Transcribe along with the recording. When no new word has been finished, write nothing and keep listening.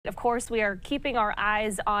Of course, we are keeping our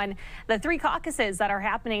eyes on the three caucuses that are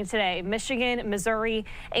happening today: Michigan, Missouri,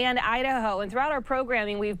 and Idaho. And throughout our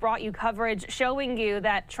programming, we've brought you coverage showing you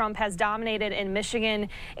that Trump has dominated in Michigan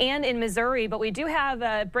and in Missouri. But we do have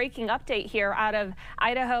a breaking update here out of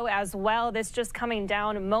Idaho as well. This just coming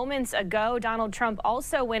down moments ago. Donald Trump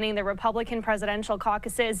also winning the Republican presidential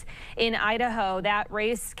caucuses in Idaho. That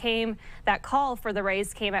call for the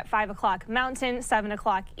race came at 5 o'clock Mountain, 7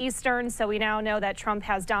 o'clock Eastern. So we now know that Trump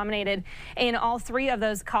has dominated in all three of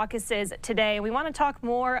those caucuses today. We want to talk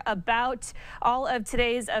more about all of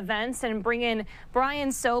today's events and bring in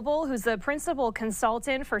Brian Sobel, who's the principal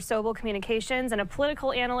consultant for Sobel Communications and a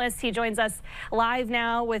political analyst. He joins us live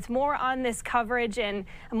now with more on this coverage and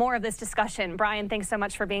more of this discussion. Brian, thanks so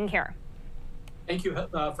much for being here. Thank you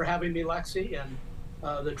for having me, Lexie. And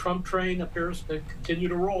the Trump train appears to continue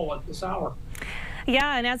to roll at this hour.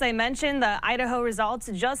 Yeah, and as I mentioned, the Idaho results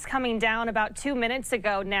just coming down about 2 minutes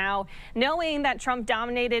ago now, knowing that Trump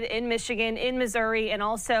dominated in Michigan, in Missouri, and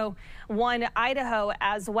also won Idaho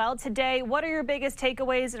as well today. What are your biggest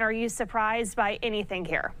takeaways, and are you surprised by anything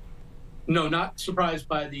here? No, not surprised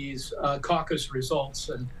by these caucus results.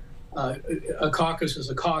 And a caucus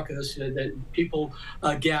is a caucus. That people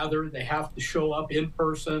gather. They have to show up in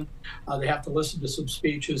person. They have to listen to some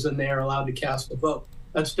speeches, and they are allowed to cast a vote.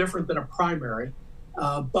 That's different than a primary.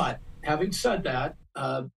 But having said that,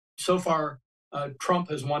 so far, Trump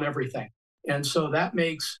has won everything. And so that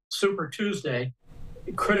makes Super Tuesday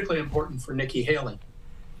critically important for Nikki Haley.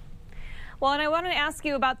 Well, and I want to ask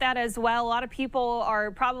you about that as well. A lot of people are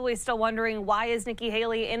probably still wondering, why is Nikki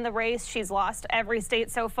Haley in the race? She's lost every state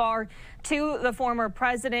so far to the former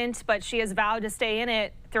president, but she has vowed to stay in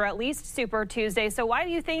it through at least Super Tuesday. So why do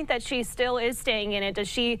you think that she still is staying in it? Does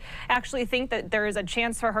she actually think that there is a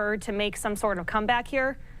chance for her to make some sort of comeback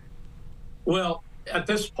here? Well, at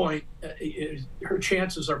this point, her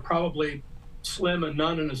chances are probably slim and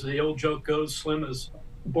none. And as the old joke goes, slim as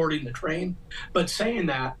boarding the train. But saying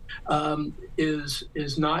that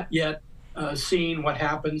is not yet seeing what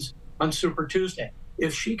happens on Super Tuesday.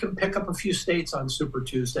 If she can pick up a few states on Super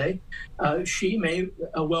Tuesday, she may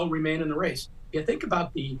well remain in the race. You think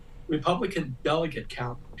about the Republican delegate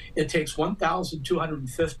count. It takes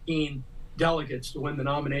 1,215 delegates to win the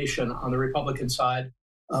nomination on the Republican side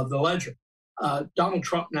of the ledger. Donald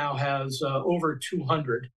Trump now has over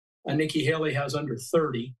 200. Nikki Haley has under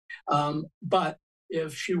 30. But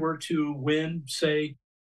if she were to win, say,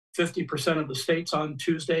 50% of the states on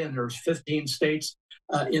Tuesday, and there's 15 states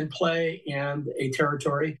in play and a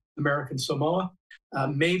territory, American Samoa,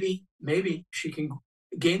 maybe she can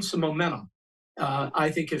gain some momentum.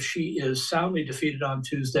 I think if she is soundly defeated on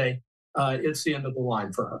Tuesday, it's the end of the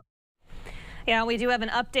line for her. Yeah, we do have an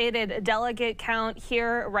updated delegate count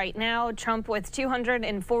here right now. Trump with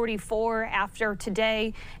 244 after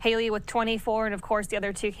today, Haley with 24, and of course the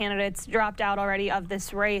other two candidates dropped out already of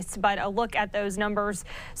this race. But a look at those numbers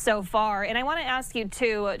so far. And I want to ask you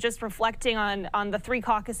too, just reflecting on the three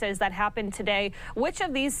caucuses that happened today, which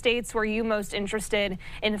of these states were you most interested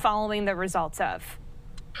in following the results of?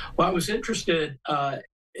 Well, I was interested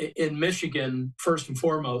in Michigan first and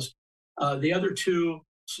foremost. The other two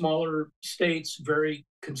smaller states, very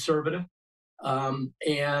conservative.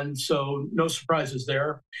 And so no surprises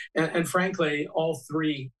there. And frankly, all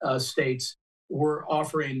three states were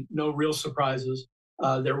offering no real surprises.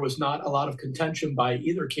 There was not a lot of contention by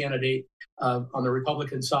either candidate on the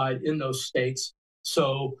Republican side in those states.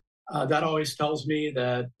 So that always tells me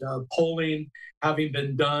that polling, having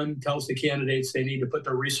been done, tells the candidates they need to put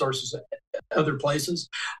their resources at other places.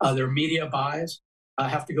 Their media buys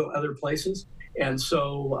have to go other places. And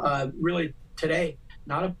so really today,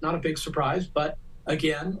 not a big surprise. But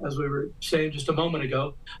again, as we were saying just a moment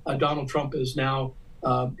ago, Donald Trump is now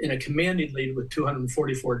in a commanding lead with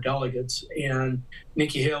 244 delegates, and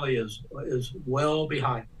Nikki Haley is well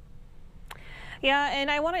behind. Yeah, and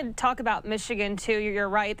I want to talk about Michigan, too. You're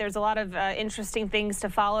right. There's a lot of interesting things to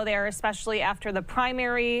follow there, especially after the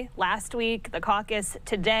primary last week, the caucus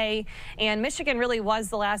today. And Michigan really was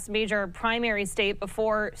the last major primary state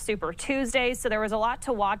before Super Tuesday. So there was a lot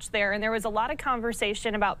to watch there. And there was a lot of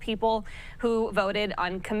conversation about people who voted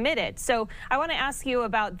uncommitted. So I want to ask you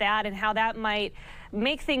about that and how that might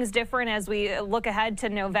make things different as we look ahead to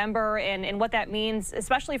November and what that means,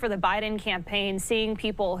 especially for the Biden campaign, seeing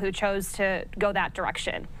people who chose to go that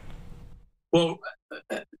direction. Well,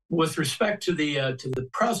 with respect to the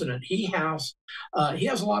president, he has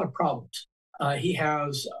a lot of problems. He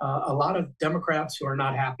has a lot of Democrats who are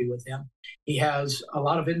not happy with him. He has a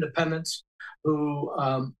lot of independents who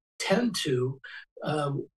tend to,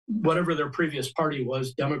 whatever their previous party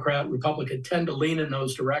was, Democrat, Republican, tend to lean in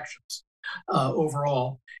those directions.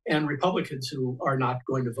 overall, and Republicans who are not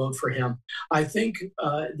going to vote for him. I think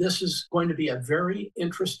this is going to be a very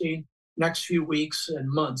interesting next few weeks and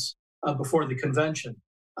months before the convention,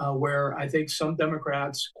 where I think some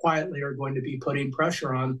Democrats quietly are going to be putting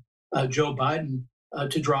pressure on Joe Biden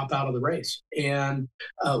to drop out of the race. And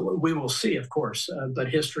we will see, of course, but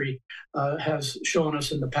history has shown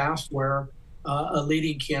us in the past where a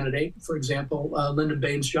leading candidate, for example, Lyndon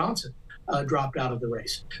Baines Johnson, dropped out of the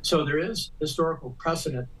race. So there is historical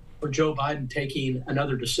precedent for Joe Biden taking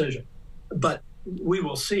another decision. But we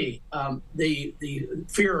will see. The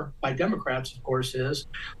fear by Democrats, of course, is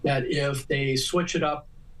that if they switch it up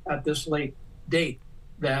at this late date,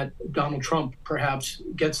 that Donald Trump perhaps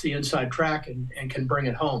gets the inside track and can bring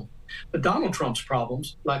it home. But Donald Trump's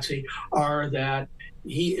problems, Lexie, are that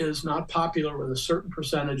he is not popular with a certain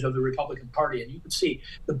percentage of the Republican Party. And you can see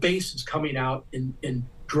the base is coming out in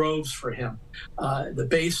droves for him, the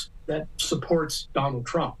base that supports Donald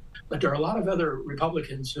Trump. But there are a lot of other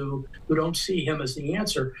Republicans who don't see him as the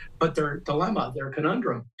answer. But their dilemma, their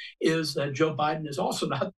conundrum, is that Joe Biden is also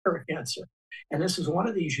not their answer. And this is one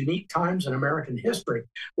of these unique times in American history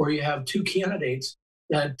where you have two candidates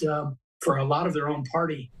that, for a lot of their own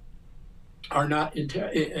party, are not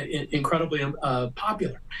incredibly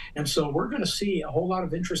popular. And so we're going to see a whole lot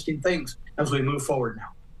of interesting things as we move forward now.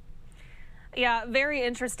 Yeah, very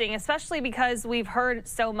interesting, especially because we've heard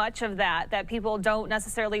so much of that people don't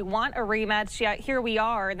necessarily want a rematch, yet here we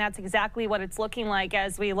are, and that's exactly what it's looking like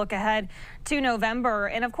as we look ahead to November.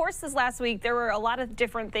 And of course, this last week, there were a lot of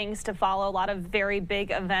different things to follow, a lot of very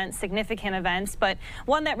big events, significant events, but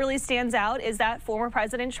one that really stands out is that former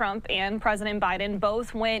President Trump and President Biden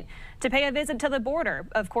both went to pay a visit to the border,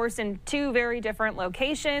 of course, in two very different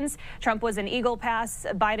locations. Trump was in Eagle Pass,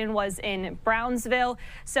 Biden was in Brownsville.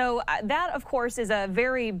 So that, of course, is a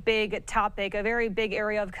very big topic, a very big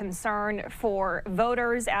area of concern for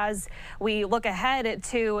voters as we look ahead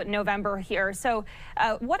to November here. So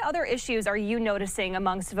what other issues are you noticing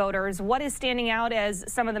amongst voters? What is standing out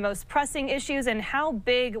as some of the most pressing issues, and how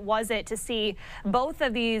big was it to see both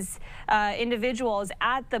of these individuals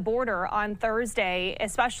at the border on Thursday,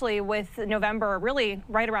 especially with November really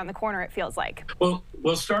right around the corner, it feels like? Well,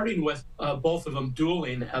 starting with both of them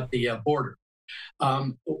dueling at the border.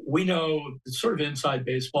 We know it's sort of inside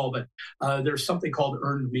baseball, but there's something called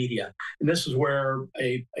earned media. And this is where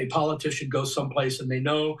a politician goes someplace and they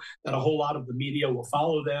know that a whole lot of the media will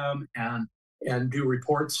follow them and do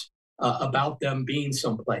reports about them being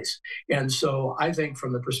someplace. And so I think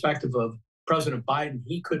from the perspective of President Biden,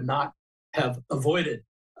 he could not have avoided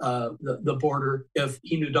the border if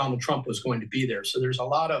he knew Donald Trump was going to be there. So there's a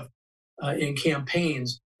lot of, in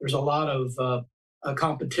campaigns, there's a lot of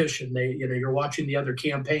competition. You're watching the other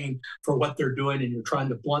campaign for what they're doing, and you're trying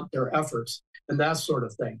to blunt their efforts and that sort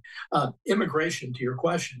of thing. Immigration, to your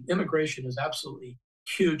question, immigration is absolutely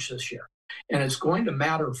huge this year, and it's going to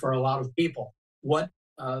matter for a lot of people what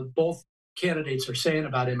both candidates are saying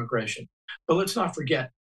about immigration. But let's not forget,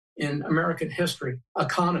 in American history,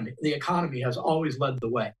 the economy has always led the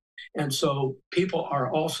way. And so people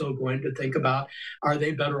are also going to think about, are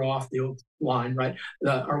they better off, the old line, right?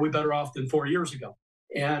 Are we better off than 4 years ago?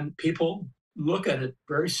 And people look at it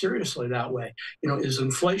very seriously that way. Is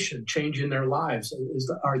inflation changing their lives?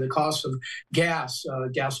 Are the costs of gas,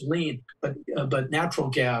 gasoline, but natural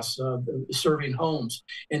gas serving homes,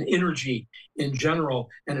 and energy in general,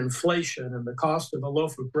 and inflation, and the cost of a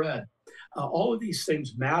loaf of bread? All of these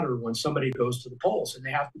things matter when somebody goes to the polls, and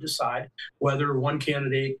they have to decide whether one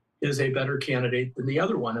candidate is a better candidate than the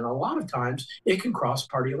other one. And a lot of times it can cross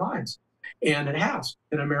party lines, and it has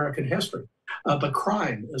in American history. But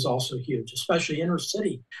crime is also huge, especially inner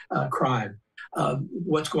city crime.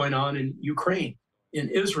 What's going on in Ukraine, in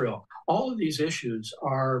Israel. All of these issues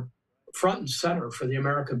are front and center for the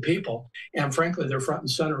American people. And frankly, they're front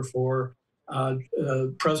and center for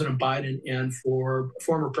President Biden and for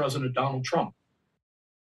former President Donald Trump.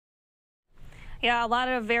 Yeah, a lot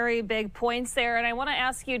of very big points there. And I want to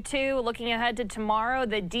ask you, too, looking ahead to tomorrow,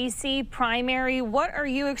 the D.C. primary, what are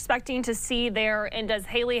you expecting to see there? And does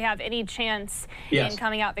Haley have any chance in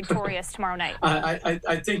coming out victorious tomorrow night?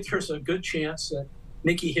 I think there's a good chance that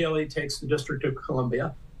Nikki Haley takes the District of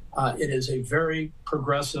Columbia. It is a very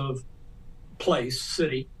progressive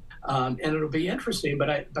city, and it'll be interesting. But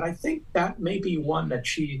I think that may be one that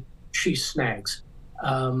she snags.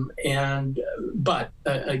 But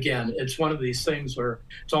again, it's one of these things where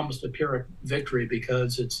it's almost a Pyrrhic victory,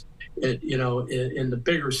 because in the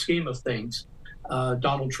bigger scheme of things,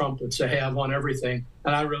 Donald Trump would say, hey, I've won everything,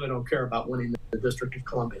 and I really don't care about winning the District of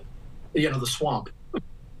Columbia, the swamp.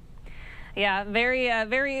 Yeah,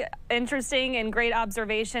 very interesting and great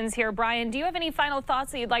observations here. Brian, do you have any final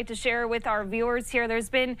thoughts that you'd like to share with our viewers here?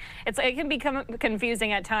 It can become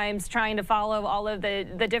confusing at times trying to follow all of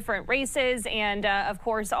the different races and, of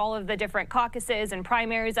course, all of the different caucuses and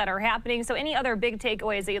primaries that are happening. So any other big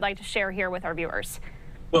takeaways that you'd like to share here with our viewers?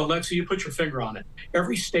 Well, Lexie, you put your finger on it.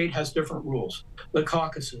 Every state has different rules. The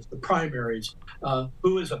caucuses, the primaries,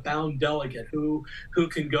 who is a bound delegate, who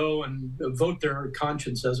can go and vote their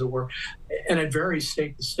conscience, as it were, and it varies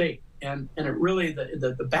state to state. And it really,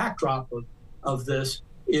 the backdrop of this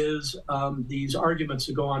is these arguments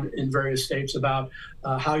that go on in various states about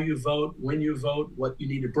how you vote, when you vote, what you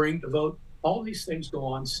need to bring to vote. All these things go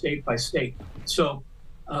on state by state. So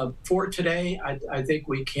for today, I think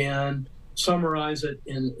we can summarize it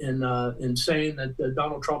in saying that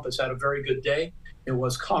Donald Trump has had a very good day. It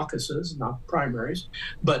was caucuses, not primaries.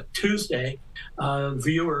 But Tuesday,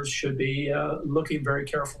 viewers should be looking very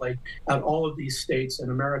carefully at all of these states in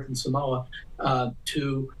American Samoa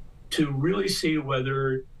to really see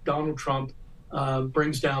whether Donald Trump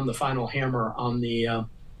brings down the final hammer on the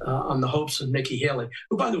hopes of Nikki Haley,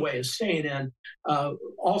 who, by the way, is staying in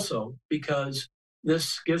also because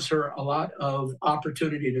this gives her a lot of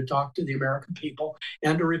opportunity to talk to the American people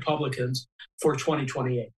and to Republicans for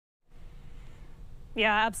 2028.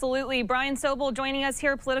 Yeah, absolutely. Brian Sobel joining us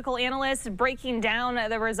here, political analyst, breaking down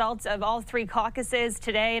the results of all three caucuses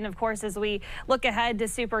today. And of course, as we look ahead to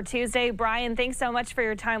Super Tuesday, Brian, thanks so much for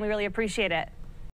your time. We really appreciate it.